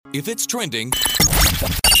If it's trending,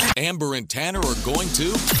 Amber and Tanner are going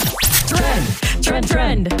to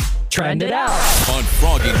Trend it out. on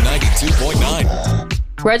Froggy 92.9.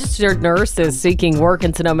 Registered nurses seeking work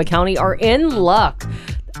in Sonoma County are in luck.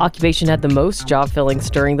 Occupation had the most job fillings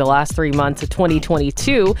during the last 3 months of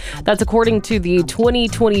 2022. That's according to the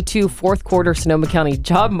 2022 fourth quarter Sonoma County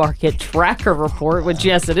job market tracker report, which,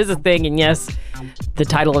 yes, it is a thing. And yes, the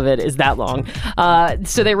title of it is that long.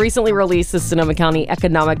 So they recently released the Sonoma County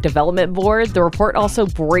Economic Development Board. The report also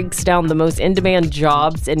breaks down the most in-demand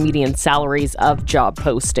jobs and median salaries of job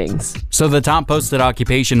postings. So the top posted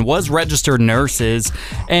occupation was registered nurses,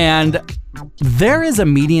 and there is a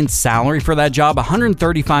median salary for that job,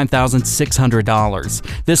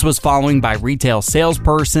 $135,600. This was following by retail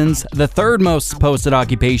salespersons. The third most posted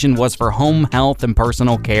occupation was for home health and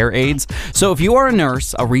personal care aides. So if you are a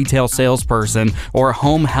nurse, a retail salesperson, or a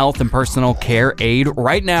home health and personal care aide,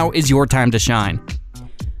 right now is your time to shine.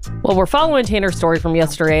 Well, we're following Tanner's story from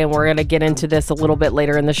yesterday, and we're going to get into this a little bit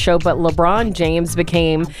later in the show, but LeBron James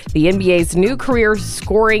became the NBA's new career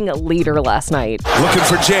scoring leader last night. Looking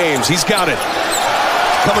for James. He's got it.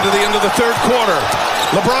 Coming to the end of the third quarter.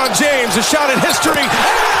 LeBron James, a shot at history. And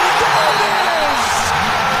there it is!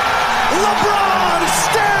 LeBron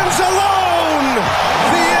stands alone.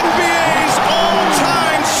 The NBA's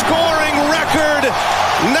all-time scoring record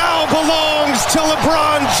now belongs to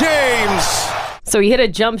LeBron James. So he hit a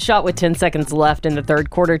jump shot with 10 seconds left in the third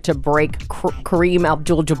quarter to break Kareem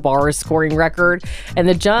Abdul-Jabbar's scoring record. And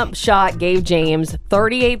the jump shot gave James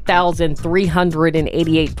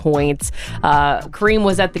 38,388 points. Kareem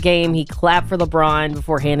was at the game. He clapped for LeBron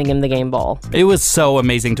before handing him the game ball. It was so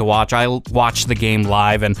amazing to watch. I watched the game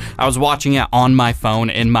live, and I was watching it on my phone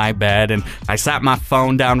in my bed, and I sat my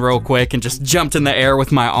phone down real quick and just jumped in the air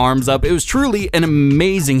with my arms up. It was truly an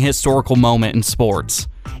amazing historical moment in sports.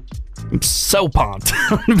 I'm so pumped.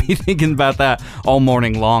 I'm going to be thinking about that all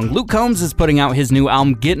morning long. Luke Combs is putting out his new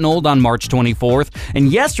album, Getting Old, on March 24th.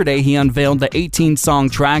 And yesterday, he unveiled the 18-song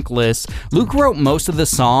track list. Luke wrote most of the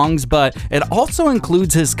songs, but it also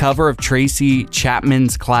includes his cover of Tracy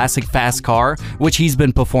Chapman's classic Fast Car, which he's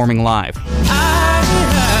been performing live. I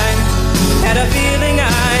had a feeling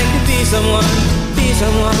I could be someone.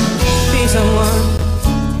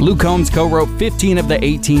 Luke Combs co-wrote 15 of the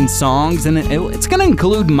 18 songs, and it's going to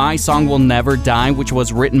include My Song Will Never Die, which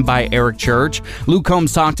was written by Eric Church. Luke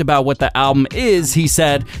Combs talked about what the album is. He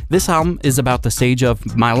said, "This album is about the stage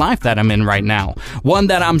of my life that I'm in right now. One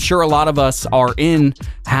that I'm sure a lot of us are in,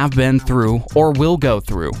 have been through, or will go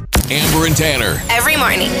through." Amber and Tanner. Every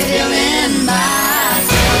morning.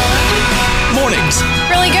 Mornings.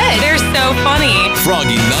 Really good. They're so funny.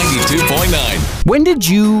 Froggy 92.9. When did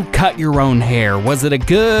you cut your own hair? Was it a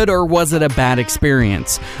good or was it a bad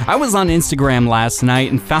experience? I was on Instagram last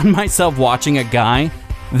night and found myself watching a guy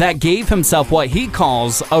that gave himself what he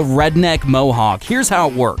calls a redneck mohawk. Here's how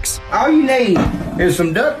it works. All you need is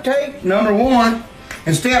some duct tape, number one,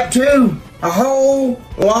 and step two, a whole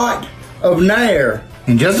lot of Nair.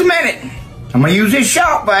 In just a minute, I'm gonna use this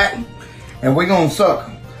shop vac, and we're gonna suck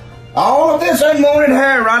all of this unwanted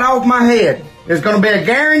hair right off my head. It's gonna be a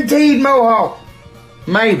guaranteed mohawk.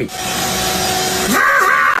 Maybe.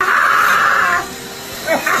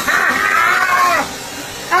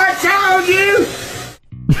 I told you!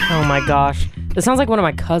 Oh my gosh. This sounds like one of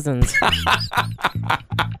my cousins.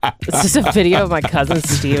 It's just a video of my cousin,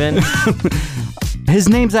 Steven. His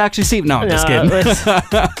name's actually Steve. No, I'm just kidding. It's-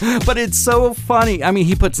 But it's so funny. I mean,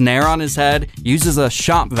 he puts Nair on his head, uses a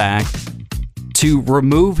shop vac to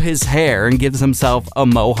remove his hair, and gives himself a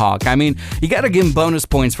mohawk. I mean, you got to give him bonus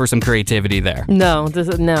points for some creativity there. No.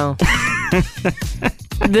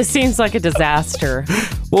 This seems like a disaster.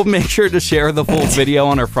 We'll make sure to share the full video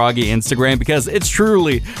on our Froggy Instagram because it's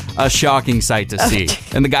truly a shocking sight to see.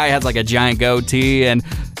 And the guy has like a giant goatee, and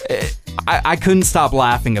I couldn't stop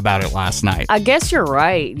laughing about it last night. I guess you're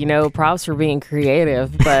right. Props for being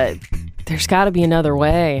creative, but there's got to be another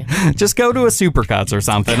way. Just go to a Supercuts or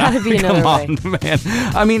something. Gotta be another Come on, man.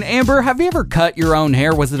 I mean, Amber, have you ever cut your own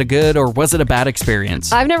hair? Was it a good or was it a bad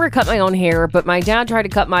experience? I've never cut my own hair, but my dad tried to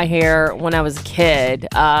cut my hair when I was a kid.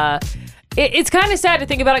 It's kind of sad to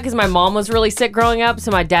think about it because my mom was really sick growing up,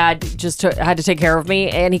 so my dad just had to take care of me,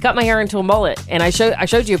 and he cut my hair into a mullet. And I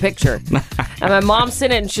showed you a picture, and my mom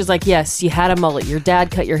sent it, and she's like, "Yes, you had a mullet. Your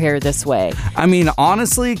dad cut your hair this way." I mean,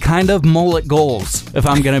 honestly, kind of mullet goals, if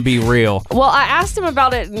I'm gonna be real. Well, I asked him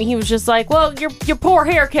about it, and he was just like, "Well, your poor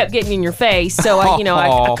hair kept getting in your face, so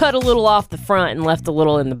I cut a little off the front and left a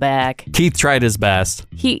little in the back." Keith tried his best.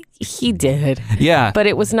 He did. Yeah. But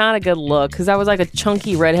it was not a good look because I was like a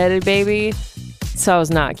chunky redheaded baby. So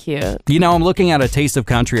it's not cute. You know, I'm looking at a Taste of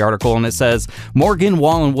Country article, and it says Morgan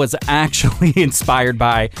Wallen was actually inspired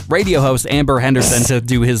by radio host Amber Henderson to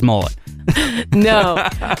do his mullet. No,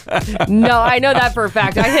 I know that for a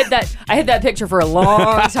fact. I hid that picture for a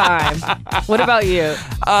long time. What about you?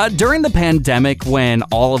 During the pandemic, when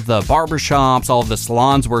all of the barbershops, all of the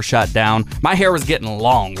salons were shut down, my hair was getting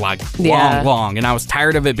long, long, and I was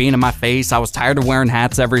tired of it being in my face. I was tired of wearing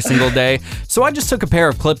hats every single day, so I just took a pair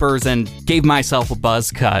of clippers and gave myself a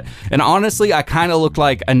buzz cut. And honestly, I kind of looked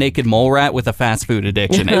like a naked mole rat with a fast food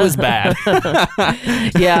addiction. It was bad.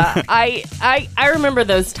 Yeah, I remember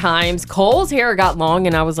those times. Cole's hair got long,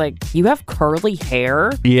 and I was like, "You have curly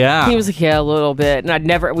hair?" Yeah. He was like, "Yeah, a little bit."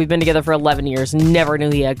 And we've been together for 11 years, never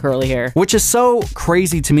knew he had curly hair. Which is so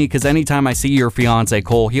crazy to me, because anytime I see your fiance,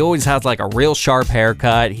 Cole, he always has like a real sharp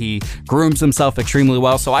haircut. He grooms himself extremely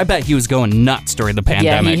well, so I bet he was going nuts during the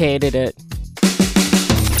pandemic. Yeah, he hated it.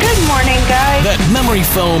 Good morning, guys. That memory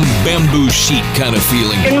foam bamboo sheet kind of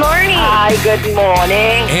feeling. Good morning. Hi, good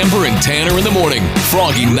morning. Amber and Tanner in the morning.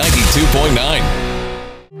 Froggy 92.9.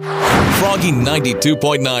 Froggy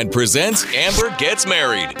 92.9 presents Amber Gets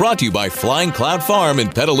Married. Brought to you by Flying Cloud Farm in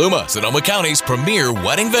Petaluma, Sonoma County's premier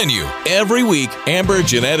wedding venue. Every week, Amber,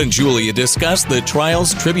 Jeanette, and Julia discuss the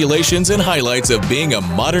trials, tribulations, and highlights of being a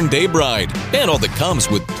modern-day bride and all that comes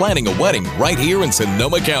with planning a wedding right here in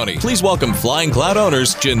Sonoma County. Please welcome Flying Cloud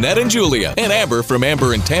owners Jeanette and Julia and Amber from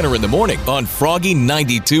Amber and Tanner in the morning on Froggy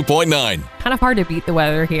 92.9. Kind of hard to beat the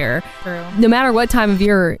weather here. True. No matter what time of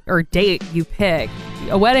year or date you pick,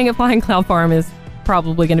 a wedding at Flying Cloud Farm is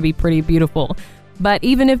probably going to be pretty beautiful. But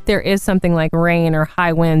even if there is something like rain or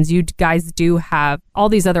high winds, you guys do have all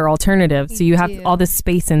these other alternatives. So you have all this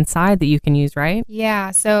space inside that you can use, right?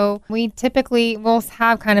 Yeah. So we typically will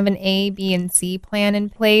have kind of an A, B, and C plan in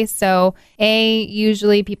place. So A,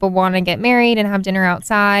 usually people want to get married and have dinner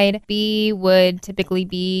outside. B would typically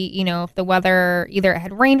be, if the weather, either it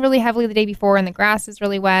had rained really heavily the day before and the grass is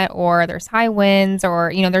really wet, or there's high winds,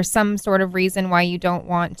 or, there's some sort of reason why you don't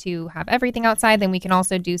want to have everything outside, then we can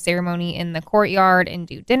also do ceremony in the courtyard and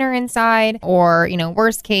do dinner inside. Or,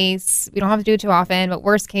 worst case, we don't have to do it too often, but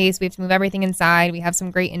worst case, we have to move everything inside. We have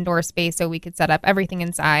some great indoor space, so we could set up everything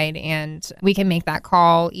inside, and we can make that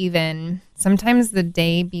call even sometimes the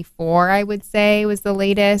day before, I would say, was the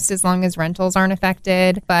latest, as long as rentals aren't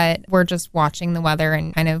affected. But we're just watching the weather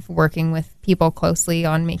and kind of working with people closely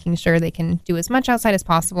on making sure they can do as much outside as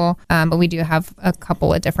possible. But we do have a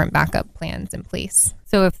couple of different backup plans in place.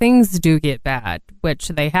 So if things do get bad, which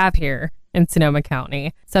they have here in Sonoma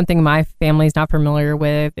County, something my family's not familiar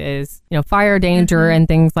with is, fire danger and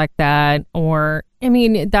things like that. Or,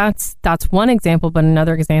 that's one example, but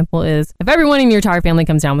another example is if everyone in your entire family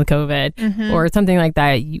comes down with COVID or something like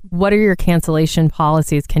that, what are your cancellation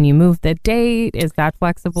policies? Can you move the date? Is that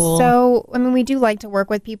flexible? So, we do like to work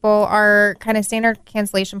with people. Our kind of standard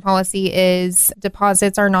cancellation policy is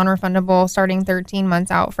deposits are non-refundable starting 13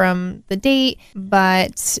 months out from the date,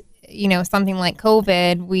 but something like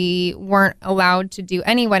COVID, we weren't allowed to do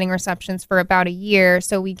any wedding receptions for about a year.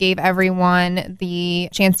 So we gave everyone the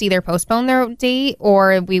chance to either postpone their date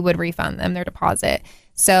or we would refund them their deposit.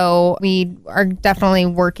 So we are definitely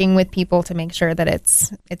working with people to make sure that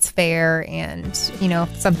it's fair. And,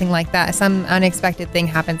 if something like that, some unexpected thing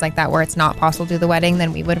happens like that where it's not possible to do the wedding,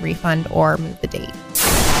 then we would refund or move the date.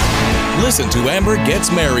 Listen to Amber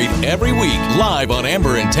Gets Married every week live on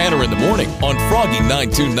Amber and Tanner in the morning on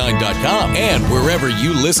Froggy929.com and wherever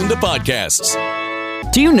you listen to podcasts.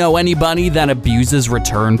 Do you know anybody that abuses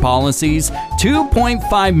return policies?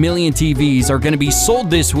 2.5 million TVs are going to be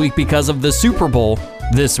sold this week because of the Super Bowl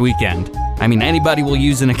this weekend. Anybody will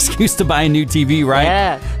use an excuse to buy a new TV, right?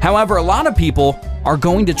 Yeah. However, a lot of people are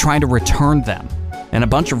going to try to return them. And a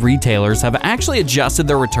bunch of retailers have actually adjusted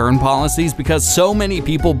their return policies because so many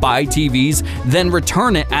people buy TVs, then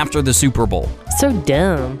return it after the Super Bowl. So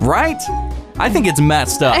dumb. Right? I think it's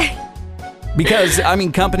messed up. Because,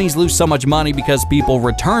 companies lose so much money because people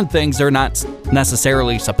return things they're not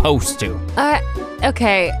necessarily supposed to.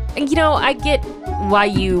 Okay. I get why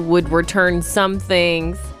you would return some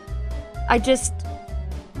things.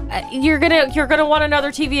 You're gonna want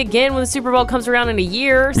another TV again when the Super Bowl comes around in a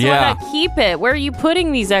year. So why not keep it? Where are you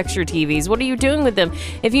putting these extra TVs? What are you doing with them?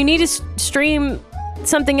 If you need to stream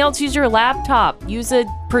something else, use your laptop. Use a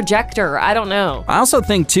projector. I don't know. I also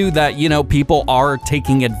think, too, that, people are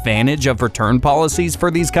taking advantage of return policies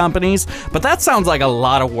for these companies. But that sounds like a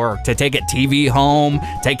lot of work to take a TV home,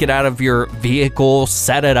 take it out of your vehicle,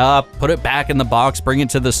 set it up, put it back in the box, bring it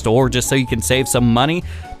to the store just so you can save some money.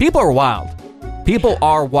 People are wild. People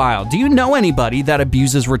are wild. Do you know anybody that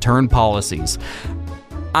abuses return policies?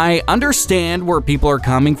 I understand where people are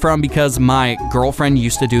coming from because my girlfriend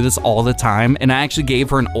used to do this all the time, and I actually gave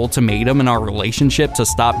her an ultimatum in our relationship to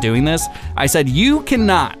stop doing this. I said, you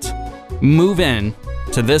cannot move in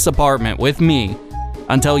to this apartment with me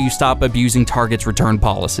until you stop abusing Target's return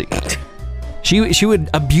policy. She would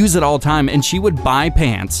abuse it all the time, and she would buy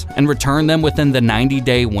pants and return them within the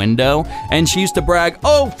 90-day window, and she used to brag,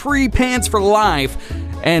 oh, free pants for life,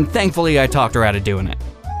 and thankfully I talked her out of doing it.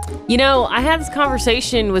 You know, I had this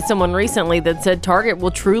conversation with someone recently that said Target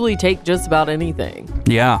will truly take just about anything.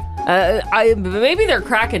 Yeah. Maybe they're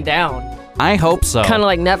cracking down. I hope so. Kind of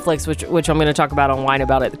like Netflix, which I'm going to talk about on Wine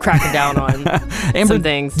About It, cracking down on Amber, some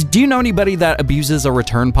things. Do you know anybody that abuses a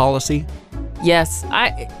return policy? Yes,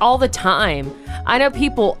 all the time. I know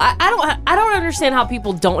people. I don't understand how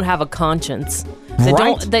people don't have a conscience.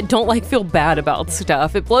 That don't like feel bad about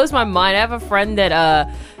stuff. It blows my mind. I have a friend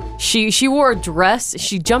that she wore a dress.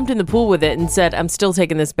 She jumped in the pool with it and said, "I'm still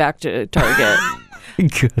taking this back to Target."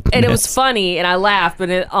 Goodness. And it was funny, and I laughed,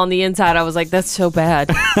 but on the inside, I was like, "That's so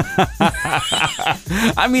bad."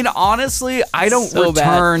 I mean, honestly, I don't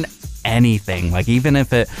return anything, like even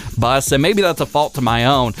if it busts, and maybe that's a fault to my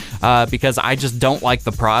own because I just don't like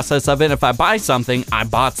the process of it. If I buy something, I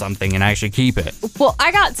bought something and I should keep it. Well,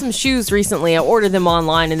 I got some shoes recently. I ordered them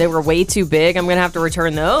online and they were way too big. I'm gonna have to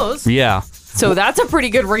return those. Yeah. So that's a pretty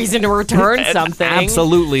good reason to return something.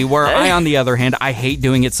 Absolutely. Where I, on the other hand, I hate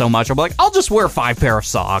doing it so much. I'm like, I'll just wear 5 pair of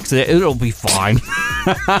socks. It'll be fine.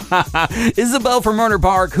 Isabel from Myrner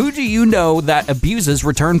Park, who do you know that abuses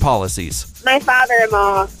return policies? My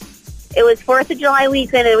father-in-law. It was 4th of July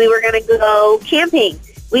weekend, and we were going to go camping.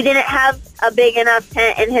 We didn't have a big enough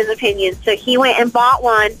tent, in his opinion, so he went and bought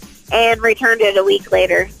one and returned it a week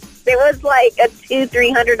later. It was like a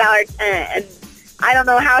 $200-300 tent, and I don't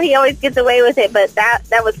know how he always gets away with it, but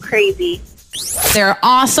that was crazy. They're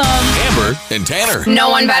awesome. Amber and Tanner. No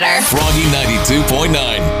one better. Froggy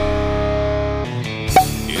 92.9.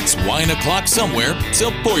 It's wine o'clock somewhere,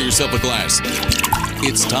 so pour yourself a glass.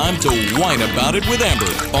 It's time to whine about it with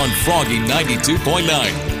Amber on Froggy 92.9.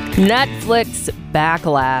 Netflix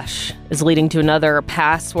backlash is leading to another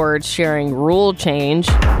password sharing rule change.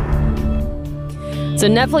 So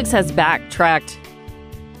Netflix has backtracked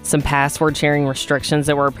some password sharing restrictions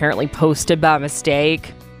that were apparently posted by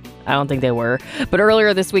mistake. I don't think they were. But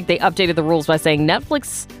earlier this week, they updated the rules by saying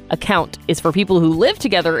Netflix account is for people who live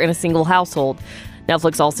together in a single household.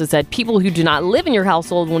 Netflix also said people who do not live in your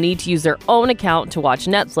household will need to use their own account to watch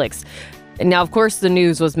Netflix. And now, of course, the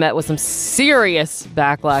news was met with some serious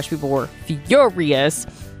backlash. People were furious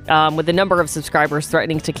with the number of subscribers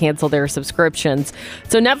threatening to cancel their subscriptions.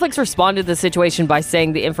 So Netflix responded to the situation by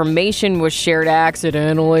saying the information was shared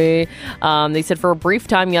accidentally. They said for a brief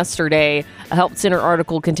time yesterday, a Help Center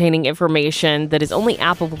article containing information that is only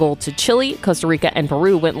applicable to Chile, Costa Rica, and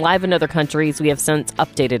Peru went live in other countries. We have since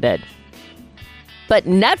updated it. But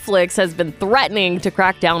Netflix has been threatening to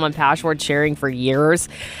crack down on password sharing for years.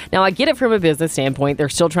 Now, I get it from a business standpoint. They're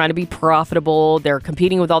still trying to be profitable. They're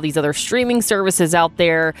competing with all these other streaming services out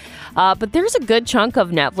there. But there's a good chunk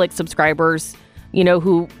of Netflix subscribers, you know,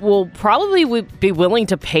 who will probably be willing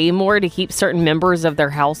to pay more to keep certain members of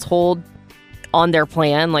their household on their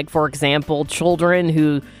plan. Like, for example, children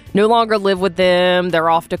who no longer live with them, they're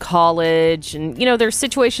off to college, and, you know, there's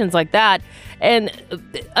situations like that. And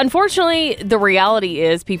unfortunately, the reality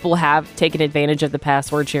is people have taken advantage of the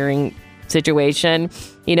password sharing situation.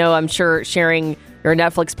 You know, I'm sure sharing your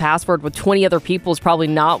Netflix password with 20 other people is probably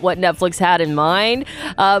not what Netflix had in mind.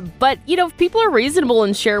 But, you know, if people are reasonable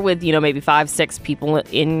and share with, you know, maybe 5-6 people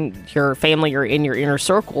in your family or in your inner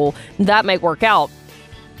circle, that might work out.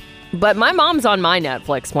 But my mom's on my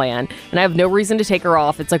Netflix plan, and I have no reason to take her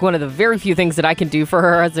off. It's like one of the very few things that I can do for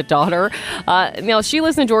her as a daughter. Now, she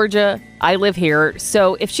lives in Georgia. I live here.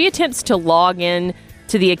 So if she attempts to log in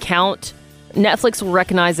to the account, Netflix will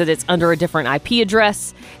recognize that it's under a different IP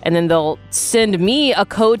address, and then they'll send me a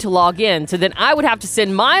code to log in. So then I would have to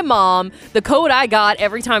send my mom the code I got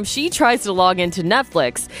every time she tries to log into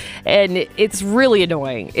Netflix. And it's really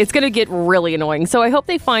annoying. It's going to get really annoying. So I hope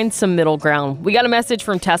they find some middle ground. We got a message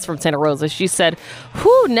from Tess from Santa Rosa. She said,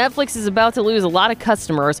 whew, Netflix is about to lose a lot of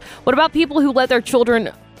customers. What about people who let their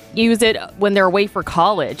children use it when they're away for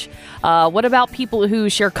college? What about people who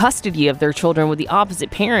share custody of their children with the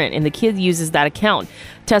opposite parent and the kid uses that account?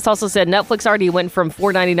 Tess also said Netflix already went from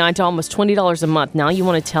 $4.99 to almost $20 a month. Now you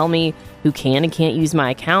want to tell me who can and can't use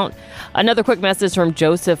my account? Another quick message from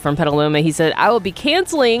Joseph from Petaluma. He said, I will be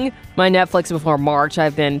canceling my Netflix before March.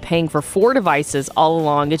 I've been paying for 4 devices all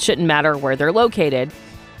along. It shouldn't matter where they're located.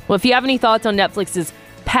 Well, if you have any thoughts on Netflix's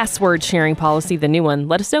password sharing policy, the new one,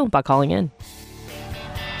 let us know by calling in.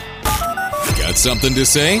 Got something to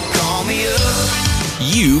say? Call me up.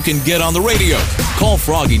 You can get on the radio. Call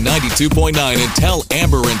Froggy 92.9 and tell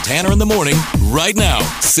Amber and Tanner in the morning right now.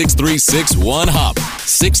 636-1HOP.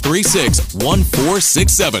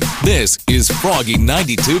 636-1467. This is Froggy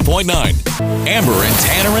 92.9. Amber and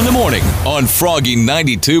Tanner in the morning on Froggy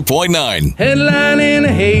 92.9. Headline in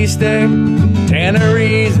a haystack. Tanner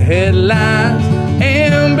reads headlines.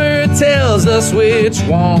 Amber tells us which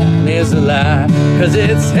one is a lie. 'Cause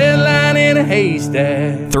it's headline in a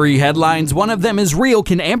haystack. 3 headlines. One of them is real.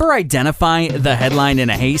 Can Amber identify the headline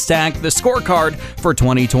in a haystack? The scorecard for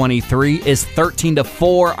 2023 is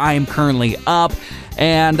 13-4. I am currently up.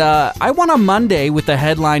 And I won on Monday with the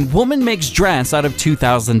headline, Woman Makes Dress Out of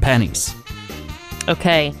 2,000 Pennies.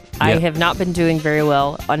 Okay. I have not been doing very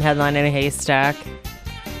well on Headline in a Haystack.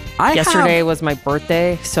 Yesterday was my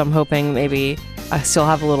birthday, so I'm hoping maybe I still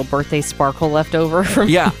have a little birthday sparkle left over from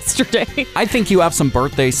yesterday. I think you have some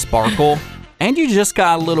birthday sparkle, and you just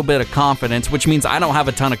got a little bit of confidence, which means I don't have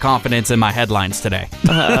a ton of confidence in my headlines today.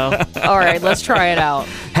 Uh-oh. All right, let's try it out.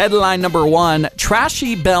 Headline number 1,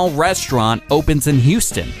 Trashy Bell Restaurant opens in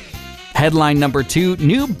Houston. Headline number 2,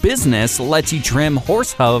 new business lets you trim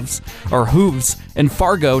horse hooves in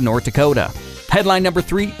Fargo, North Dakota. Headline number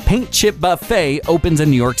 3, Paint Chip Buffet opens in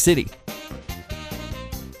New York City.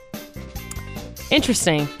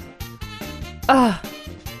 Interesting.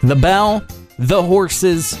 The bell, the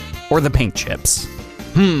horses, or the paint chips?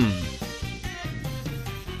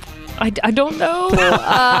 I don't know.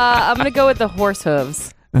 I'm going to go with the horse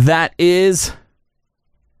hooves. That is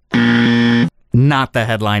not the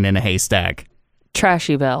headline in a haystack.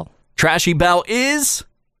 Trashy Bell. Trashy Bell is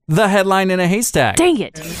the headline in a haystack. Dang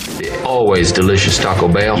it. Always delicious Taco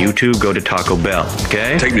Bell. You two go to Taco Bell,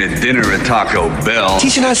 okay? Take me to dinner at Taco Bell.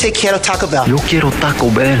 Teacher, I say quiero Taco Bell. Yo quiero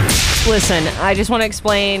Taco Bell. Listen, I just want to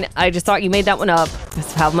explain. I just thought you made that one up.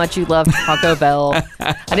 That's how much you love Taco Bell.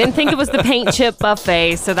 I didn't think it was the paint chip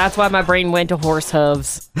buffet, so that's why my brain went to horse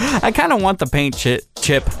hooves. I kind of want the paint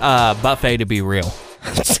chip buffet to be real.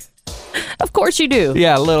 Of course you do.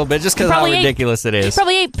 Yeah, a little bit, just because how ridiculous it is. You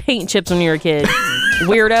probably ate paint chips when you were a kid.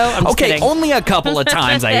 Weirdo. I'm just kidding. Only a couple of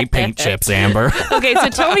times I ate paint chips, Amber. Okay, so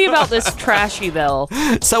tell me about this Trashy Bell.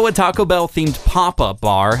 So a Taco Bell themed pop-up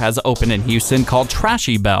bar has opened in Houston called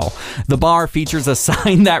Trashy Bell. The bar features a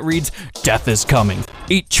sign that reads, "Death is coming.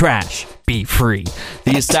 Eat trash. Be free."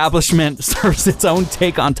 The establishment serves its own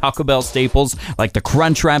take on Taco Bell staples like the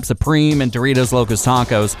Crunchwrap Supreme and Doritos Locos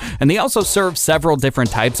Tacos, and they also serve several different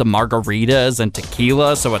types of margaritas and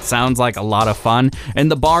tequila, so it sounds like a lot of fun. And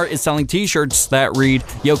the bar is selling t-shirts that read,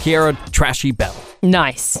 "Yo quiero Trashy Bell."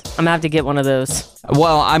 Nice. I'm gonna have to get one of those.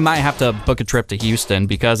 Well, I might have to book a trip to Houston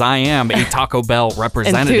because I am a Taco Bell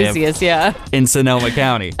representative. Enthusiast, yeah. In Sonoma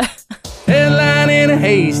County. Headline in a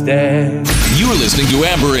haystack. You're listening to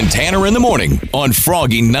Amber and Tanner in the morning on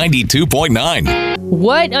Froggy 92.9.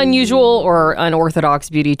 What unusual or unorthodox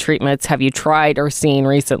beauty treatments have you tried or seen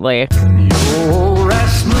recently? Oh,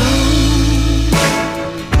 that's smooth.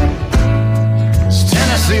 It's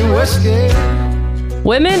Tennessee whiskey.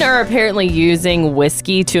 Women are apparently using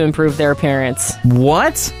whiskey to improve their appearance.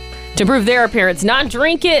 What? To improve their appearance, not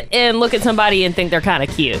drink it and look at somebody and think they're kind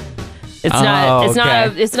of cute.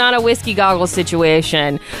 It's not a whiskey goggle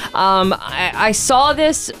situation. I saw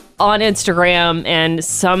this on Instagram and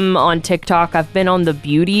some on TikTok. I've been on the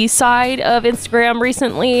beauty side of Instagram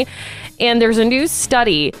recently, and there's a new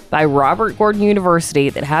study by Robert Gordon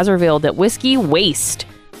University that has revealed that whiskey waste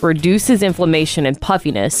reduces inflammation and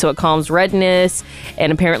puffiness, so it calms redness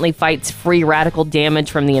and apparently fights free radical damage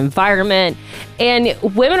from the environment. And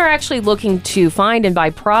women are actually looking to find and buy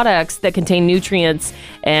products that contain nutrients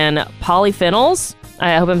and polyphenols.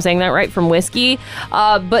 I hope I'm saying that right, from whiskey.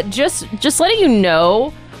 But just letting you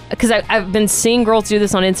know, because I've been seeing girls do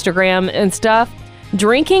this on Instagram and stuff.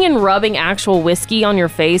 Drinking and rubbing actual whiskey on your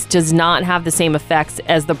face does not have the same effects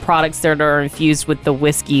as the products that are infused with the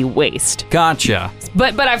whiskey waste. Gotcha.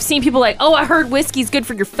 But I've seen people like, oh, I heard whiskey's good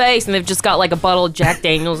for your face, and they've just got like a bottle of Jack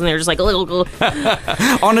Daniels, and they're just like a little.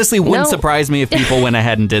 Honestly, wouldn't surprise me if people went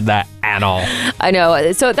ahead and did that at all. I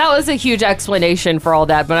know. So that was a huge explanation for all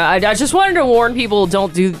that, but I just wanted to warn people,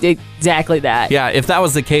 don't do exactly that. Yeah, if that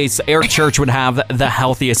was the case, Air Church would have the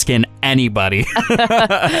healthiest skin anybody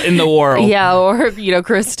in the world. Yeah, or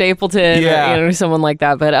Chris Stapleton, or someone like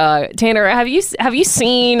that. But Tanner, have you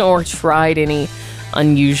seen or tried any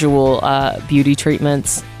unusual beauty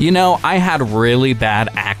treatments? You know, I had really bad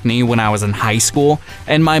acne when I was in high school,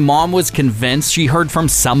 and my mom was convinced, she heard from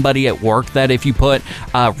somebody at work that if you put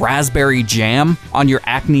raspberry jam on your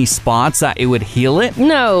acne spots, that it would heal it.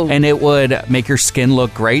 No. And it would make your skin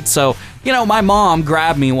look great. So, you know, my mom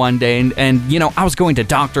grabbed me one day and you know, I was going to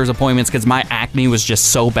doctor's appointments because my acne was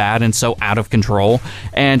just so bad and so out of control.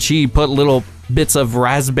 And she put little bits of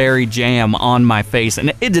raspberry jam on my face,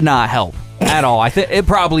 and it did not help at all. I think it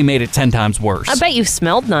probably made it 10 times worse. I bet you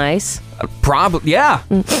smelled nice. Probably, yeah.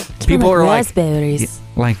 People are raspberries.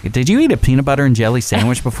 like, did you eat a peanut butter and jelly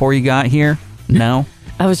sandwich before you got here? No.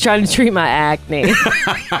 I was trying to treat my acne.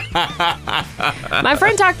 My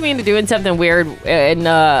friend talked me into doing something weird in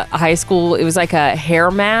high school. It was like a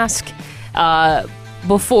hair mask.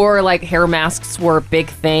 Before like hair masks were a big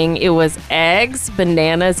thing, it was eggs,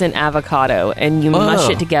 bananas, and avocado, and you mush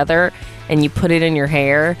it together and you put it in your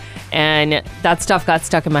hair, and that stuff got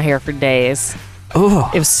stuck in my hair for days.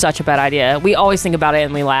 Oh, it was such a bad idea. We always think about it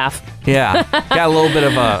and we laugh. Yeah, got a little bit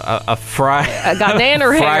of a fried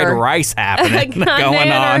rice happening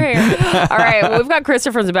going on. All right, well, we've got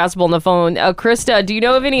Krista from the basketball on the phone. Krista, do you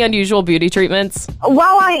know of any unusual beauty treatments?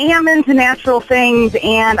 Well, I am into natural things,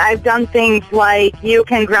 and I've done things like you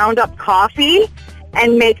can ground up coffee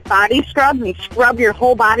and make body scrubs and scrub your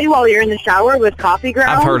whole body while you're in the shower with coffee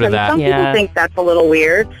grounds. I've heard of that. Some people think that's a little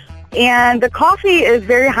weird. And the coffee is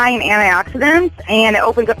very high in antioxidants, and it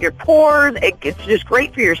opens up your pores. It's just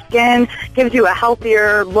great for your skin, gives you a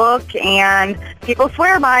healthier look, and people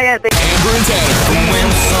swear by it. Amber and Tanner. When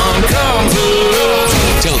sun comes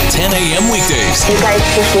up. Till 10 a.m. weekdays. You guys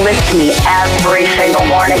just lift me every single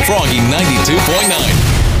morning. Froggy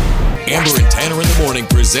 92.9. Amber and Tanner in the morning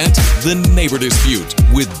present The Neighbor Dispute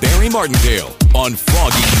with Barry Martindale on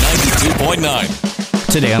Froggy 92.9.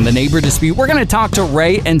 Today on The Neighbor Dispute, we're going to talk to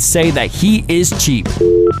Ray and say that he is cheap.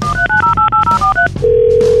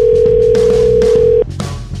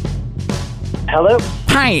 Hello?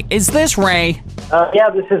 Hi, is this Ray? Yeah,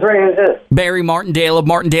 this is Ray. Who's this? Barry Martindale of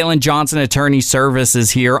Martindale and Johnson Attorney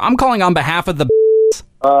Services here. I'm calling on behalf of the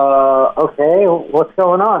okay. What's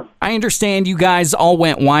going on? I understand you guys all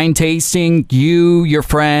went wine tasting, you, your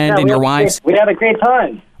friend, and your wives. We had a great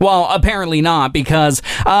time. Well, apparently not, because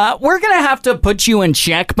we're going to have to put you in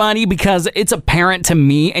check, buddy, because it's apparent to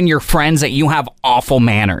me and your friends that you have awful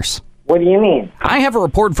manners. What do you mean? I have a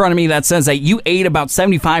report in front of me that says that you ate about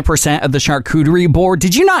 75% of the charcuterie board.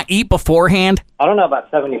 Did you not eat beforehand? I don't know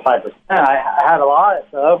about 75%. I had a lot,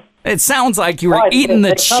 so. It sounds like you were eating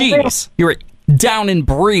the cheese. You were down in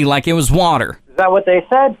brie like it was water. Is that what they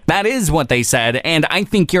said? That is what they said, and I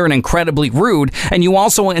think you're incredibly rude, and you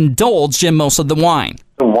also indulged in most of the wine.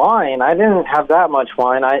 The wine? I didn't have that much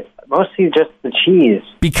wine. Mostly just the cheese.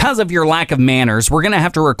 Because of your lack of manners, we're going to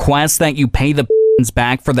have to request that you pay the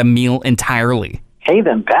back for the meal entirely. Pay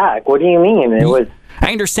them back? What do you mean? It was...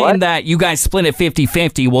 I understand that you guys split it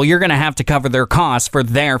 50-50. Well, you're going to have to cover their costs for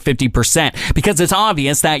their 50% because it's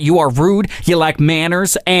obvious that you are rude, you lack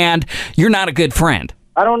manners, and you're not a good friend.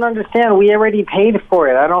 I don't understand. We already paid for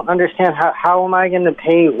it. I don't understand. How am I going to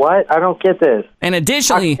pay what? I don't get this. And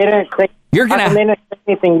additionally... They didn't say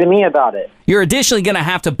anything to me about it. You're additionally going to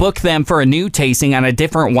have to book them for a new tasting on a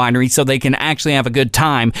different winery so they can actually have a good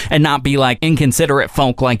time and not be like inconsiderate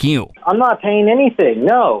folk like you. I'm not paying anything,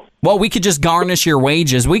 no. Well, we could just garnish your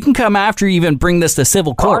wages. We can come after you, even bring this to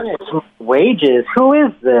civil court. Garnish wages? Who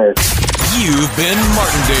is this? You've been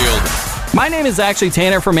Martindale. My name is actually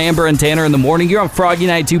Tanner from Amber and Tanner in the Morning. You're on Froggy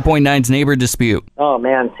 92.9's Neighbor Dispute. Oh,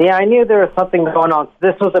 man. See, I knew there was something going on.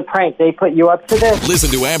 This was a prank. They put you up to this? Listen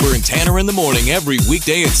to Amber and Tanner in the Morning every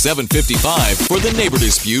weekday at 7:55 for The Neighbor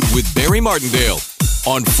Dispute with Barry Martindale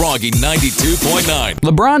on Froggy 92.9.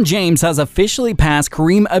 LeBron James has officially passed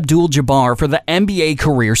Kareem Abdul-Jabbar for the NBA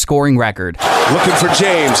career scoring record. Looking for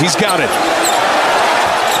James. He's got it.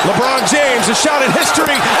 LeBron James, a shot at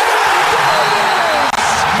history.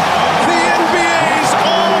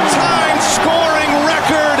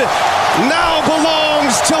 Now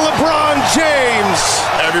belongs to LeBron James.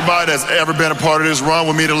 Everybody that's ever been a part of this run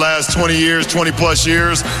with me the last 20 years, 20 plus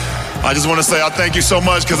years, I just want to say I thank you so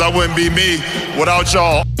much because I wouldn't be me without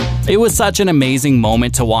y'all. It was such an amazing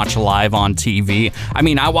moment to watch live on TV. I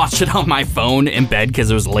mean, I watched it on my phone in bed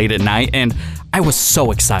because it was late at night, and I was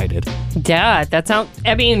so excited. Yeah, that sounds,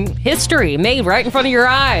 history made right in front of your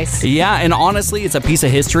eyes. Yeah, and honestly, it's a piece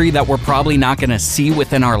of history that we're probably not going to see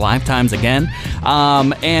within our lifetimes again.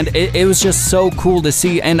 And it was just so cool to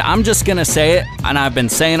see. And I'm just going to say it, and I've been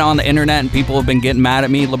saying it on the internet, and people have been getting mad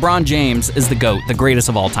at me. LeBron James is the GOAT, the greatest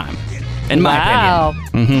of all time, in my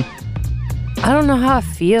opinion. Mm-hmm. I don't know how I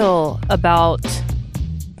feel about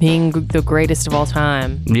being the greatest of all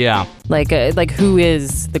time. Yeah. Like who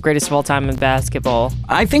is the greatest of all time in basketball?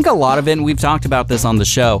 I think a lot of it, and we've talked about this on the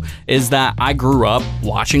show, is that I grew up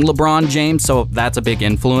watching LeBron James, so that's a big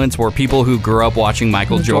influence, where people who grew up watching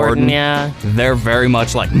Michael Jordan, yeah, they're very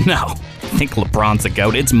much like, no, I think LeBron's the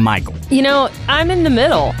GOAT. It's Michael. You know, I'm in the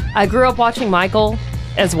middle. I grew up watching Michael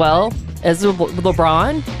as well as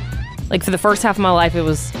LeBron. Like, for the first half of my life, it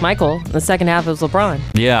was Michael. And the second half, it was LeBron.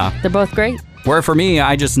 Yeah. They're both great. Where for me,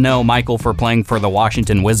 I just know Michael for playing for the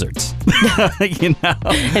Washington Wizards. You know?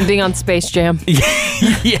 And being on Space Jam.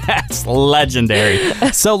 Yes, legendary.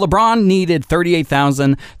 So LeBron needed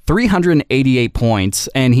 38,388 points,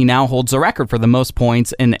 and he now holds the record for the most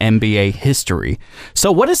points in NBA history.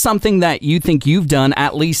 So what is something that you think you've done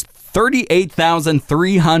at least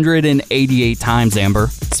 38,388 times, Amber?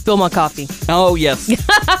 Spill my coffee. Oh, yes.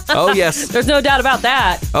 Oh, yes. There's no doubt about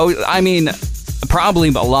that. Oh, I mean, probably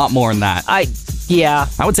a lot more than that. Yeah.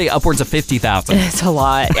 I would say upwards of 50,000. It's a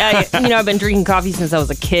lot. I've been drinking coffee since I was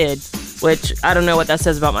a kid, which I don't know what that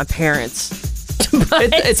says about my parents.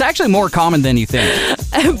 It's actually more common than you think.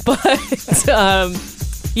 But,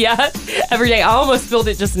 yeah, every day. I almost spilled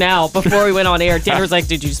it just now before we went on air. Tanner was like,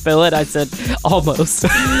 did you spill it? I said, almost.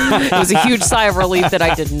 It was a huge sigh of relief that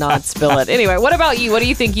I did not spill it. Anyway, what about you? What do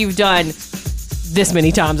you think you've done this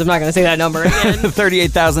many times? I'm not going to say that number again.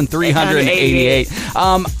 38,388.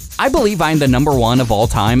 I believe I'm the number one of all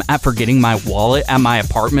time at forgetting my wallet at my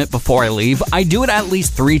apartment before I leave. I do it at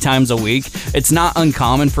least 3 times a week. It's not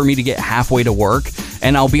uncommon for me to get halfway to work,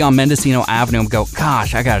 and I'll be on Mendocino Avenue and go,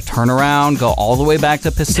 gosh, I got to turn around, go all the way back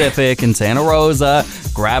to Pacific and Santa Rosa,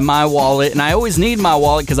 grab my wallet. And I always need my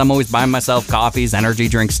wallet because I'm always buying myself coffees, energy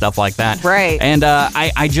drinks, stuff like that. Right. And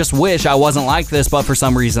I just wish I wasn't like this, but for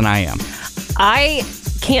some reason I am. I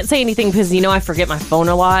can't say anything because, I forget my phone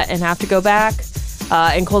a lot and have to go back.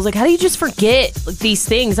 And Cole's like, how do you just forget these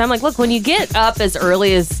things? I'm like, look, when you get up as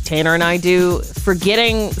early as Tanner and I do,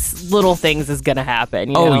 forgetting little things is going to happen.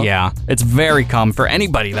 You know? Yeah. It's very common for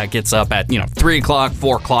anybody that gets up at, 3 o'clock,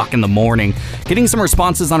 4 o'clock in the morning. Getting some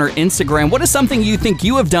responses on our Instagram. What is something you think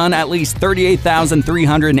you have done at least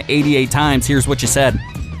 38,388 times? Here's what you said.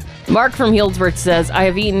 Mark from Healdsburg says, I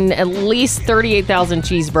have eaten at least 38,000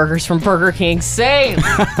 cheeseburgers from Burger King. Same.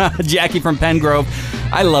 Jackie from Pengrove.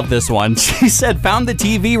 I love this one. She said, found the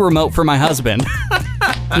TV remote for my husband.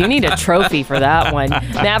 You need a trophy for that one.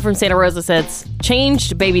 Matt from Santa Rosa says,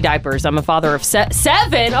 changed baby diapers. I'm a father of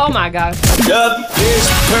 7. Oh, my God.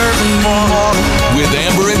 With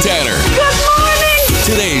Amber and Tanner. Good morning.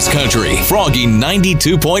 Today's Country, Froggy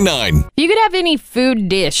 92.9. If you could have any food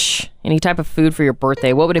dish, any type of food for your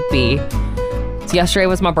birthday, what would it be? So yesterday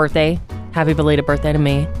was my birthday. Happy belated birthday to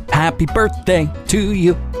me. Happy birthday to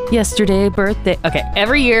you. Yesterday, birthday. Okay,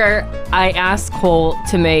 every year I ask Cole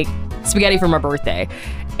to make spaghetti for my birthday.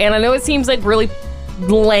 And I know it seems like really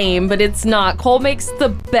lame, but it's not. Cole makes the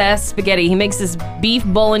best spaghetti. He makes this beef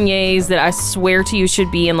bolognese that I swear to you should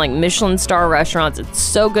be in like Michelin star restaurants. It's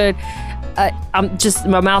so good.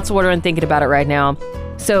 My mouth's watering thinking about it right now.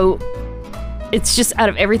 So it's just out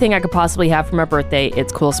of everything I could possibly have for my birthday,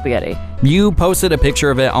 it's cool spaghetti. You posted a picture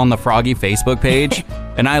of it on the Froggy Facebook page,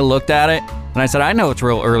 and I looked at it, and I said, I know it's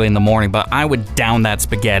real early in the morning, but I would down that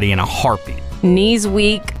spaghetti in a heartbeat. Knees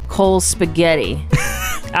weak, Cole spaghetti.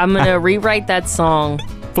 I'm going to rewrite that song.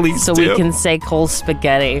 Please so do. we can say Cole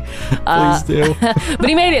spaghetti. Please do. But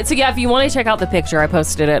he made it. So yeah, if you want to check out the picture, I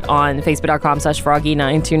posted it on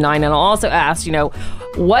Facebook.com/Froggy929. And I'll also ask,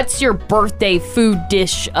 what's your birthday food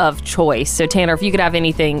dish of choice? So Tanner, if you could have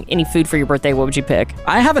any food for your birthday, what would you pick?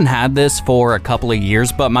 I haven't had this for a couple of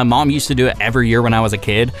years, but my mom used to do it every year when I was a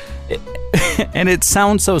kid. And it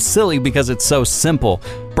sounds so silly because it's so simple.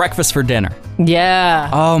 Breakfast for dinner. Yeah.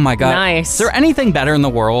 Oh my God. Nice. Is there anything better in the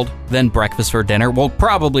world than breakfast for dinner? Well,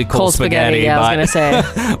 probably cold spaghetti. Yeah, I was going to say.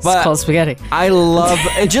 It's cold spaghetti. I love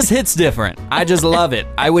it. Just hits different. I just love it.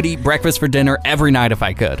 I would eat breakfast for dinner every night if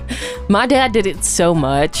I could. My dad did it so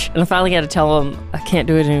much, and I finally had to tell him I can't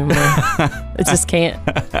do it anymore. I just can't.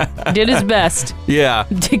 He did his best. Yeah.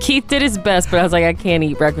 Keith did his best, but I was like, I can't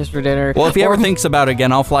eat breakfast for dinner. Well, if he ever thinks about it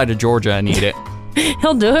again, I'll fly to Georgia and eat it.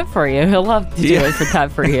 He'll do it for you. He'll love to do it for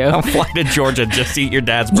that for you. I'll fly to Georgia just to eat your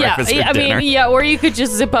dad's breakfast for dinner. Or you could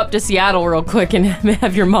just zip up to Seattle real quick and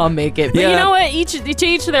have your mom make it. But you know what?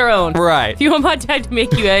 Each their own. Right. If you want my dad to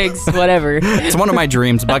make you eggs, whatever. It's one of my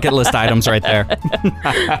dreams. Bucket list items right there.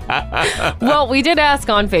 Well, we did ask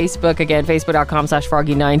on Facebook, again,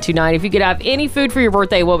 Facebook.com/Froggy929. If you could have any food for your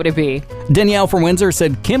birthday, what would it be? Danielle from Windsor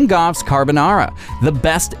said Kim Goff's carbonara, the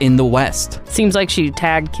best in the West. Seems like she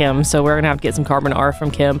tagged Kim, so we're going to have to get some carbonara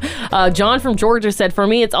from Kim. John from Georgia said, for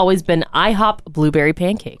me, it's always been IHOP blueberry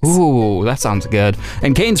pancakes. Ooh, that sounds good.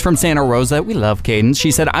 And Cadence from Santa Rosa, we love Cadence.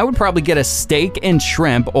 She said, I would probably get a steak and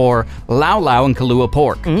shrimp or Lau Lau and Kahlua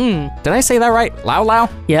pork. Did I say that right? Lau Lau?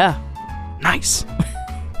 Yeah. Nice.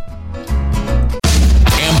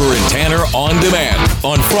 Amber and Tanner on demand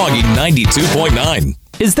on Froggy 92.9.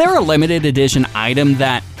 Is there a limited edition item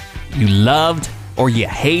that you loved or you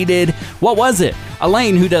hated? What was it?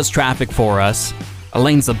 Elaine, who does traffic for us,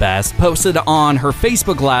 Elaine's the best, posted on her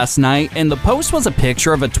Facebook last night, and the post was a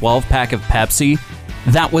picture of a 12-pack of Pepsi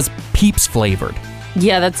that was Peeps flavored.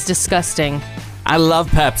 Yeah, that's disgusting. I love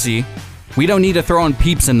Pepsi. We don't need to throw in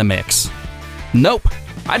Peeps in the mix. Nope.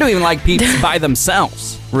 I don't even like Peeps by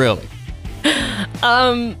themselves, really.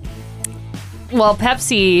 Well,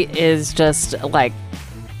 Pepsi is just like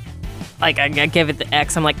I give it the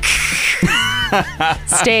X. I'm like,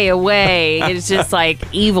 stay away. It's just like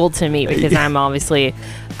evil to me because I'm obviously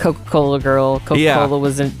Coca-Cola girl. Coca-Cola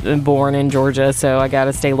was born in Georgia, so I got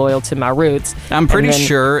to stay loyal to my roots. I'm pretty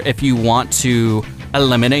sure if you want to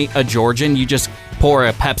eliminate a Georgian, you just pour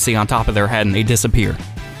a Pepsi on top of their head and they disappear.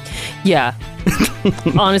 Yeah.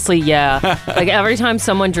 Honestly, yeah. Like every time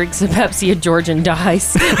someone drinks a Pepsi, a Georgian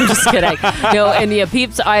dies. I'm just kidding. No, and yeah,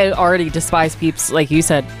 Peeps, I already despise Peeps. Like you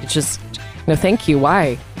said, it's just, no thank you.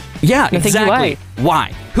 Why? Yeah, no, exactly.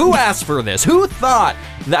 Why? Who asked for this? Who thought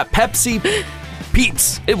that Pepsi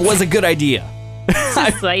Peeps, it was a good idea? It's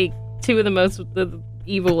just like two of the most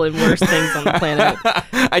evil and worst things on the planet.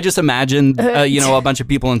 I just imagine, a bunch of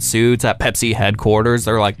people in suits at Pepsi headquarters.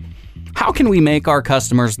 They're like, how can we make our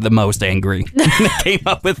customers the most angry? And they came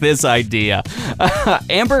up with this idea.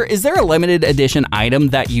 Amber, is there a limited edition item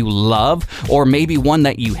that you love, or maybe one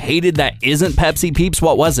that you hated that isn't Pepsi Peeps?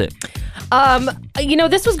 What was it?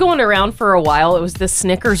 This was going around for a while. It was the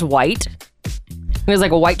Snickers White. It was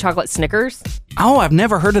like a white chocolate Snickers. Oh, I've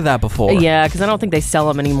never heard of that before. Yeah, because I don't think they sell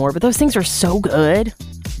them anymore, but those things are so good.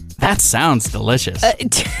 That sounds delicious.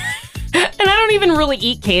 And I don't even really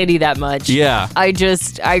eat candy that much. Yeah.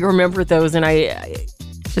 I remember those and I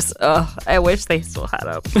wish they still had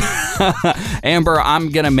them. Amber,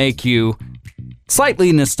 I'm going to make you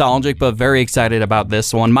slightly nostalgic, but very excited about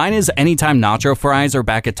this one. Mine is anytime nacho fries are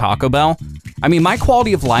back at Taco Bell. I mean, my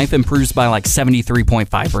quality of life improves by like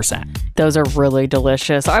 73.5%. Those are really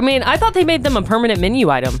delicious. I mean, I thought they made them a permanent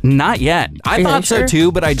menu item. Not yet. I thought so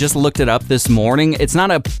too, but I just looked it up this morning. It's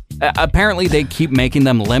not apparently they keep making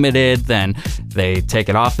them limited, then they take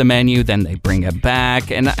it off the menu, then they bring it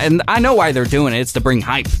back. And I know why they're doing it. It's to bring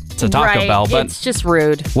hype to Taco Bell. But it's just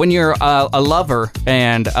rude. When you're a lover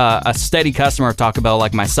and a steady customer of Taco Bell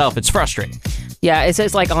like myself, it's frustrating. Yeah,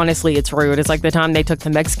 it's like, honestly, it's rude. It's like the time they took the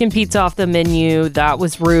Mexican pizza off the menu. That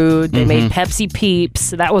was rude. They made Pepsi Peeps.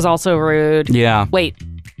 That was also rude. Yeah. Wait.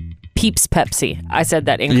 Peeps Pepsi. I said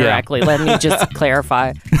that incorrectly. Yeah. Let me just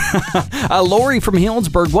clarify. Lori from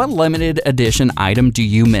Healdsburg, what limited edition item do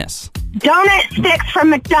you miss? Donut sticks from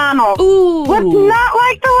McDonald's. Ooh. What's not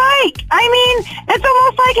like the like? I mean, it's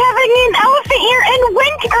almost like having an elephant ear in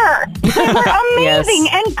winter. They were amazing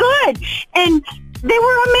and good. And they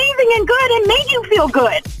were amazing and good and made you feel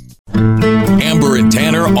good. Amber and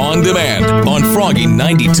Tanner on demand on Froggy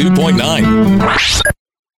 92.9.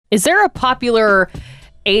 Is there a popular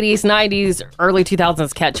 80s, 90s, early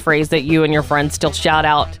 2000s catchphrase that you and your friends still shout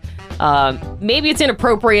out? Maybe it's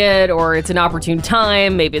inappropriate or it's an opportune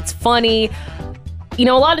time. Maybe it's funny. A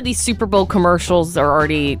lot of these Super Bowl commercials are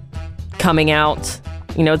already coming out.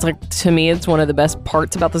 It's like, to me, it's one of the best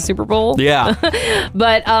parts about the Super Bowl. Yeah.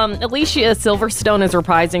 But Alicia Silverstone is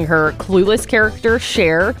reprising her Clueless character,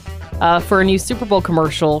 Cher, for a new Super Bowl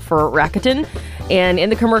commercial for Rakuten. And in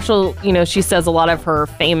the commercial, she says a lot of her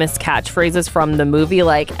famous catchphrases from the movie,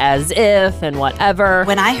 like as if and whatever.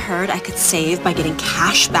 When I heard I could save by getting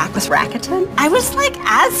cash back with Rakuten, I was like,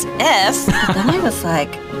 as if. But then I was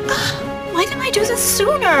like, why didn't I do this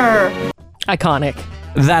sooner? Iconic.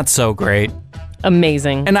 That's so great.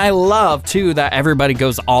 Amazing. And I love, too, that everybody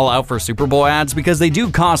goes all out for Super Bowl ads because they do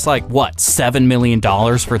cost, like, what, $7 million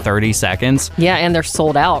for 30 seconds? Yeah, and they're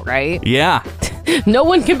sold out, right? Yeah. No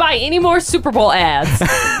one can buy any more Super Bowl ads.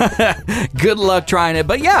 Good luck trying it.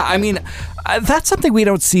 But yeah, I mean, that's something we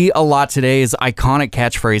don't see a lot today is iconic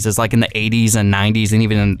catchphrases like in the 80s and 90s and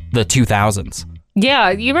even in the 2000s. Yeah,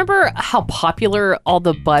 you remember how popular all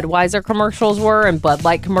the Budweiser commercials were and Bud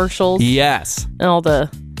Light commercials? Yes. And all the,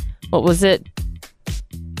 what was it?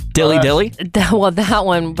 Dilly Dilly? That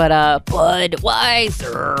one, but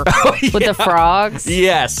Budweiser with the frogs.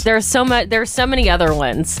 Yes. There's so many other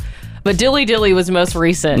ones. But Dilly Dilly was most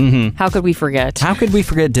recent. Mhm. How could we forget? How could we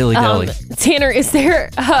forget Dilly Dilly? Tanner, is there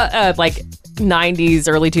like 90s,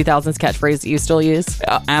 early 2000s catchphrase that you still use?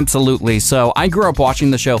 Absolutely. So I grew up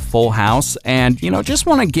watching the show Full House, and, just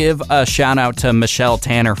want to give a shout out to Michelle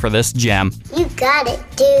Tanner for this gem. You got it,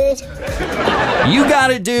 dude. You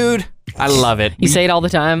got it, dude. I love it. You say it all the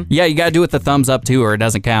time? Yeah, you got to do it with the thumbs up, too, or it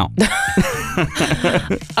doesn't count.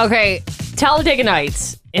 Okay, Talladega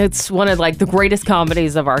Nights. It's one of the greatest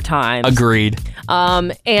comedies of our time. Agreed.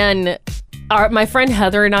 And my friend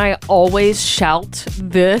Heather and I always shout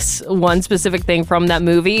this one specific thing from that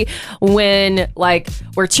movie when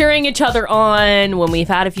we're cheering each other on, when we've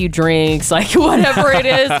had a few drinks, whatever it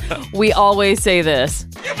is, we always say this.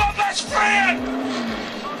 You're my best friend!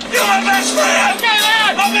 You're my best friend!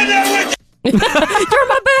 I'm in there with you! You're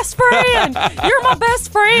my best friend. You're my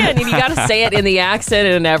best friend. And you got to say it in the accent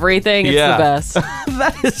and everything. It's the best.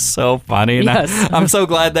 That is so funny. And Yes. I'm so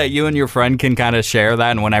glad that you and your friend can kind of share that.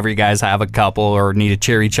 And whenever you guys have a couple or need to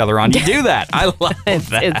cheer each other on, you do that. I love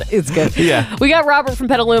that. It's good. Yeah. We got Robert from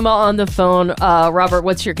Petaluma on the phone. Robert,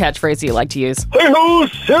 what's your catchphrase you like to use? Hey-ho,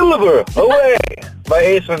 Silver, away! By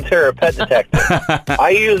Ace Ventura, Pet Detective. I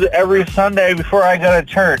use it every Sunday before I go to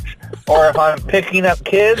church. Or if I'm picking up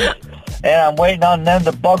kids and I'm waiting on them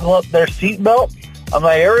to buckle up their seatbelt, I'm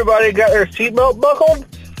like, everybody got their seatbelt buckled?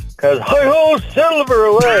 Because hi-ho, Silver,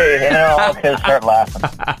 away! And then all kids start laughing.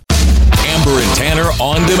 Amber and Tanner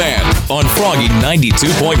on demand on Froggy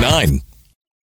 92.9.